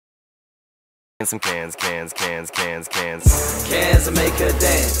Some cans. Cans to make a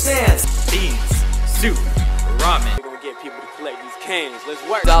dance. Beans, soup, ramen. We're gonna get people to collect these cans. Let's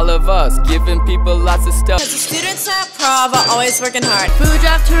work. All of us giving people lots of stuff. Cause the students at Prov are always working hard. Food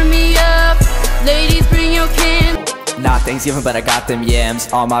drive, turn me up. Ladies, bring your can. Not Thanksgiving, but I got them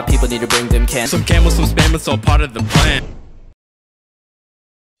yams. All my people need to bring them cans. Some camels, some spam, it's all part of the plan.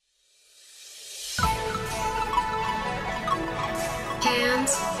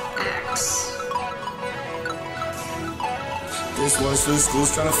 CANZ X. This one's for the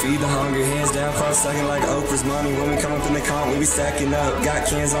schools trying to feed the hungry. Hands down, cross stacking like Oprah's money. When we come up in the comp, we be stacking up. Got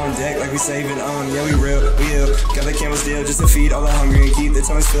cans on deck like we saving yeah, we real, we ill. Got the camels deal just to feed all the hungry and keep the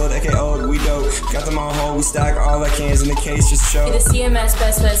tummies filled. AK old, we dope. Got them on hold, we stack all our cans in the case just to show. Be the CMS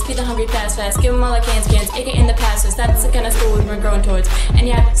best fest, feed the hungry fast. Give them all our cans, AK in the past. That's the kind of school we're growing towards. And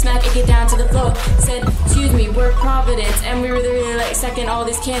yeah, smack AK down to the floor. Said, excuse me, we're Providence. And we really like stacking all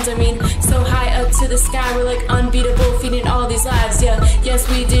these cans. I mean, so high up to the sky, we're like unbeatable, feeding all these lives. Yeah, yes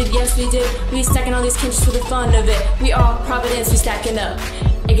we did. We stacking all these cans just for the fun of it. We all Providence, we stacking up.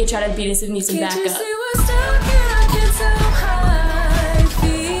 AK try to beat us if need some backup. Can't you see we're stacking our cans so high?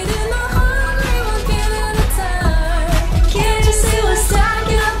 Feeding the hungry one can at a time. Can't you see we're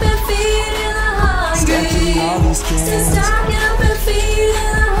stacking up and feeding the hungry? Stacking all these cans. Stacking up and feeding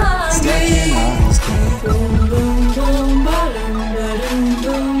the hungry. Stacking all these cans. Boom boom boom ba-dum ba-dum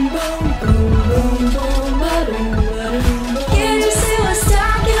boom boom boom boom boom ba-dum ba-dum. Can't you see we're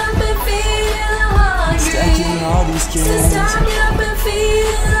stacking up and feeding the hungry? Stacking all these cans. Stacking up and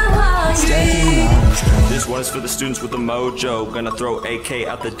feeding the hungry. Stacking all these cans. This one is for the students with the mojo. Gonna throw AK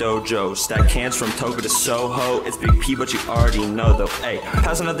out the dojo. Stack cans from Toga to Soho. It's Big P, but you already know though. Hey,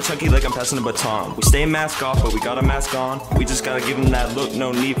 pass another chunky like I'm passing a baton. We stay mask off, but we got a mask on. We just gotta give them that look.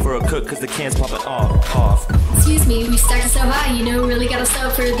 No need for a cook, cause the can's popping off. Excuse me, we stacked it so high, you know, really gotta sell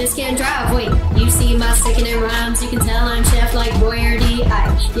for this can drive. Wait, you see my sticking in rhymes, you can tell I'm chef like Boyardee.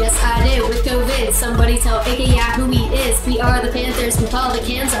 Yes, I did with COVID. Somebody tell AK yeah who he is. We are the Panthers, we call the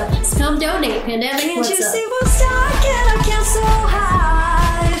cans up. So come donate, pandemic, Can't what's you up? see we're stacking our cans so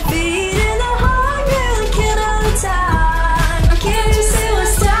high? Feeding the hungry like can at a time. Can't you see we're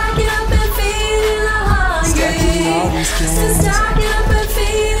stacking up and feeding the hungry? Stacking all these cans. Stacking up and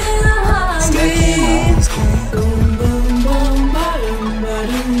feeding the hungry. Stacking all these cans. Boom boom boom ba-dum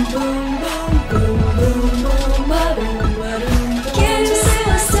ba-dum boom boom boom boom boom ba-dum ba-dum. Can't you see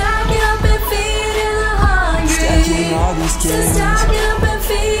we're stacking up and feeding the hungry? Stacking all these cans. Stacking up and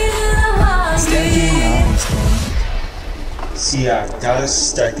feeding the hungry. Stacking all these cans. See, I gotta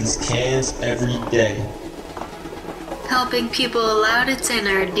stack these cans every day. Helping people aloud, it's in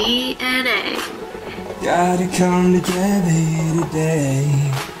our DNA. Gotta come together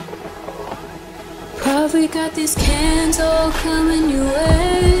today. Probably got these cans all coming your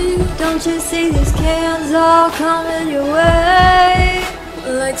way. Don't you see these cans all coming your way?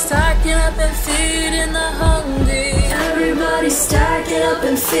 Like stacking up and feeding the hungry. Everybody stacking up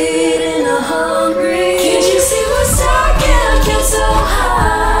and feeding the hungry. Can't you see we're stacking our cans so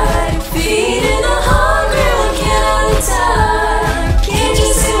high? Feeding the hungry one can at a time. Can't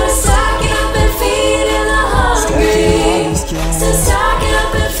you see we're stacking up and feeding the hungry? Stacking all these cans. Stacking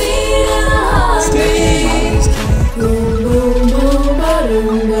up and feeding the hungry. Stacking all these cans. Boom boom boom ba-dum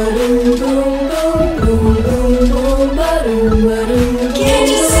ba-dum boom boom boom boom boom ba-dum ba-dum. Can't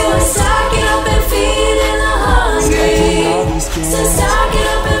you see we're stacking up and feeding the hungry? Stacking all these cans. Stacking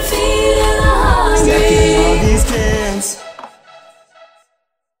up and feeding the hungry. Stacking all these cans.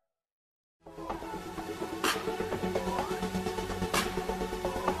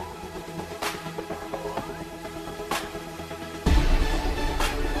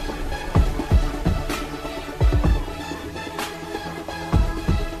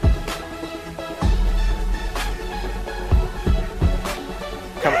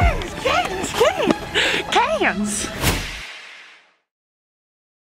 Cans!